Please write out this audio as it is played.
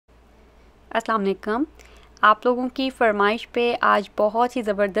अस्सलाम वालेकुम। आप लोगों की फरमाइश पे आज बहुत ही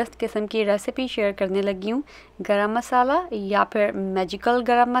ज़बरदस्त किस्म की रेसिपी शेयर करने लगी हूँ। गरम मसाला या फिर मैजिकल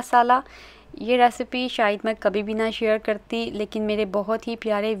गरम मसाला। ये रेसिपी शायद मैं कभी भी ना शेयर करती, लेकिन मेरे बहुत ही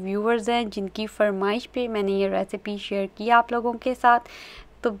प्यारे व्यूअर्स हैं जिनकी फरमाइश पे मैंने ये रेसिपी शेयर की आप लोगों के साथ।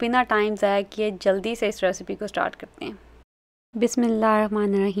 तो बिना टाइम ज़ाया किए जल्दी से इस रेसिपी को स्टार्ट करते हैं।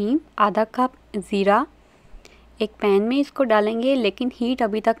 बिस्मिल्लाहिर्रहमानिर्रहीम। आधा कप ज़ीरा एक पैन में इसको डालेंगे, लेकिन हीट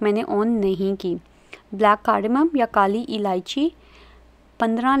अभी तक मैंने ऑन नहीं की। ब्लैक कार्डमम या काली इलायची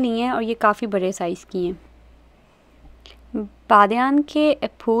 15 लिए हैं और ये काफ़ी बड़े साइज़ की हैं। बादियान के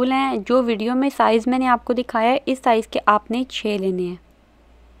फूल हैं, जो वीडियो में साइज़ मैंने आपको दिखाया है इस साइज़ के आपने 6 लेने हैं।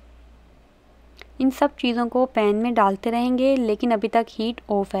 इन सब चीज़ों को पैन में डालते रहेंगे, लेकिन अभी तक हीट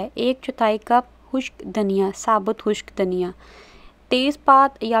ऑफ है। 1/4 कप खुश्क धनिया, साबुत खुश्क धनिया।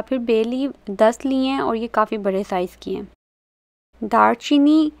 तेज़पात या फिर बे लीफ 10 लिए हैं और ये काफ़ी बड़े साइज़ की हैं।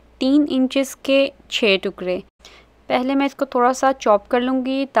 दालचीनी 3 इंचेस के 6 टुकड़े। पहले मैं इसको थोड़ा सा चॉप कर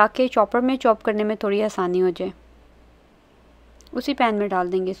लूँगी ताकि चॉपर में चॉप करने में थोड़ी आसानी हो जाए। उसी पैन में डाल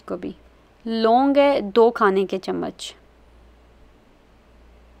देंगे इसको भी। लौंग है 2 खाने के चम्मच।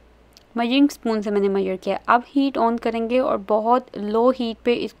 मेजरिंग स्पून से मैंने मेजर किया। अब हीट ऑन करेंगे और बहुत लो हीट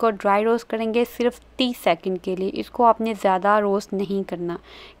पे इसको ड्राई रोस्ट करेंगे सिर्फ 30 सेकंड के लिए। इसको आपने ज़्यादा रोस्ट नहीं करना।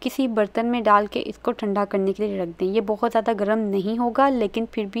 किसी बर्तन में डाल के इसको ठंडा करने के लिए रख दें। ये बहुत ज़्यादा गर्म नहीं होगा, लेकिन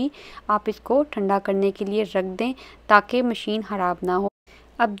फिर भी आप इसको ठंडा करने के लिए रख दें ताकि मशीन ख़राब ना हो।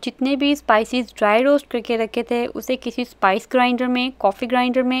 अब जितने भी स्पाइसेस ड्राई रोस्ट करके रखे थे उसे किसी स्पाइस ग्राइंडर में, कॉफ़ी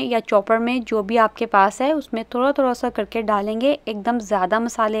ग्राइंडर में या चॉपर में, जो भी आपके पास है उसमें थोड़ा थोड़ा सा करके डालेंगे। एकदम ज़्यादा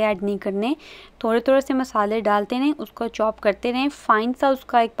मसाले ऐड नहीं करने, थोड़े थोड़े से मसाले डालते रहें, उसको चॉप करते रहें। फाइन सा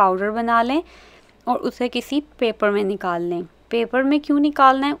उसका एक पाउडर बना लें और उसे किसी पेपर में निकाल लें। पेपर में क्यों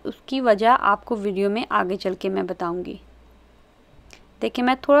निकालना है उसकी वजह आपको वीडियो में आगे चल के मैं बताऊँगी। देखिए,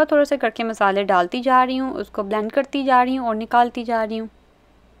 मैं थोड़ा थोड़ा से करके मसाले डालती जा रही हूँ, उसको ब्लेंड करती जा रही हूँ और निकालती जा रही हूँ।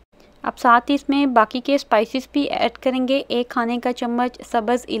 अब साथ ही इसमें बाकी के स्पाइसेस भी ऐड करेंगे। 1 खाने का चम्मच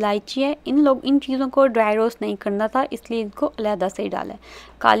सब्ज़ इलायची है। इन चीज़ों को ड्राई रोस्ट नहीं करना था, इसलिए इनको अलहदा से ही डाला है।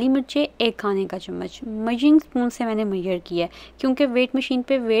 काली मिर्चें 1 खाने का चम्मच। मेजरिंग स्पून से मैंने मेजर किया है क्योंकि वेट मशीन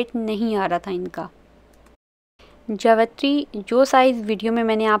पे वेट नहीं आ रहा था इनका। जावित्री जो साइज़ वीडियो में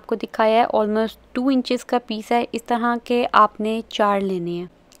मैंने आपको दिखाया है ऑलमोस्ट 2 इंचेस का पीस है। इस तरह के आपने 4 लेने हैं।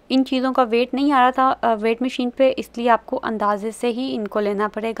 इन चीज़ों का वेट नहीं आ रहा था वेट मशीन पे, इसलिए आपको अंदाजे से ही इनको लेना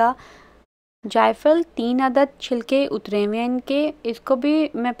पड़ेगा। जायफल 3 अदद छिलके उतरे हुए इनके। इसको भी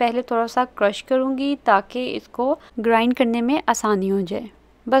मैं पहले थोड़ा सा क्रश करूँगी ताकि इसको ग्राइंड करने में आसानी हो जाए।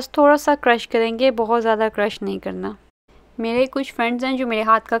 बस थोड़ा सा क्रश करेंगे, बहुत ज़्यादा क्रश नहीं करना। मेरे कुछ फ्रेंड्स हैं जो मेरे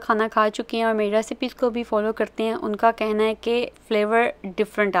हाथ का खाना खा चुके हैं और मेरी रेसिपीज़ को भी फॉलो करते हैं। उनका कहना है कि फ्लेवर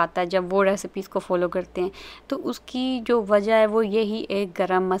डिफरेंट आता है जब वो रेसिपीज़ को फॉलो करते हैं। तो उसकी जो वजह है वो यही एक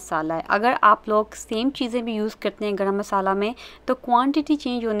गरम मसाला है। अगर आप लोग सेम चीज़ें भी यूज़ करते हैं गरम मसाला में, तो क्वांटिटी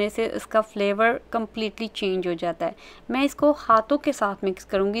चेंज होने से इसका फ्लेवर कम्प्लीटली चेंज हो जाता है। मैं इसको हाथों के साथ मिक्स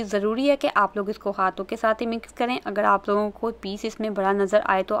करूँगी। ज़रूरी है कि आप लोग इसको हाथों के साथ ही मिक्स करें। अगर आप लोगों को पीस इसमें बड़ा नज़र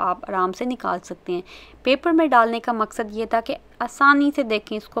आए तो आप आराम से निकाल सकते हैं। पेपर में डालने का मकसद ये था कि आसानी से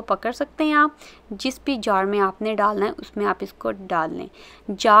देखें, इसको पकड़ सकते हैं आप। जिस भी जार में आपने डालना है उसमें आप इसको डाल लें।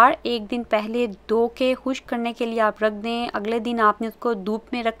 जार 1 दिन पहले धो के खुश्क करने के लिए आप रख दें। अगले दिन आपने उसको धूप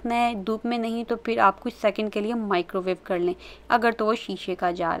में रखना है। धूप में नहीं तो फिर आप कुछ सेकंड के लिए माइक्रोवेव कर लें, अगर तो वो शीशे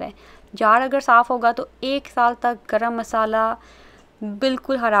का जार है। जार अगर साफ़ होगा तो 1 साल तक गरम मसाला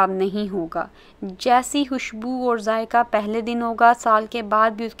बिल्कुल ख़राब नहीं होगा। जैसी खुशबू और जायका पहले दिन होगा, साल के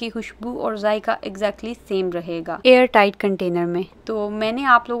बाद भी उसकी खुशबू और जायका एग्जैक्टली सेम रहेगा एयर टाइट कंटेनर में। तो मैंने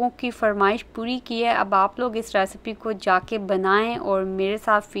आप लोगों की फरमाइश पूरी की है। अब आप लोग इस रेसिपी को जाके बनाएं और मेरे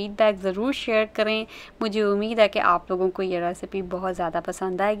साथ फीडबैक ज़रूर शेयर करें। मुझे उम्मीद है कि आप लोगों को ये रेसिपी बहुत ज़्यादा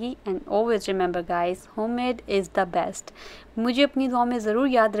पसंद आएगी। And always remember guys, homemade is the best. मुझे अपनी दुआ में ज़रूर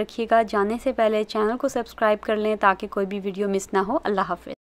याद रखिएगा। जाने से पहले चैनल को सब्सक्राइब कर लें ताकि कोई भी वीडियो मिस ना हो। अल्लाह हाफ़िज़।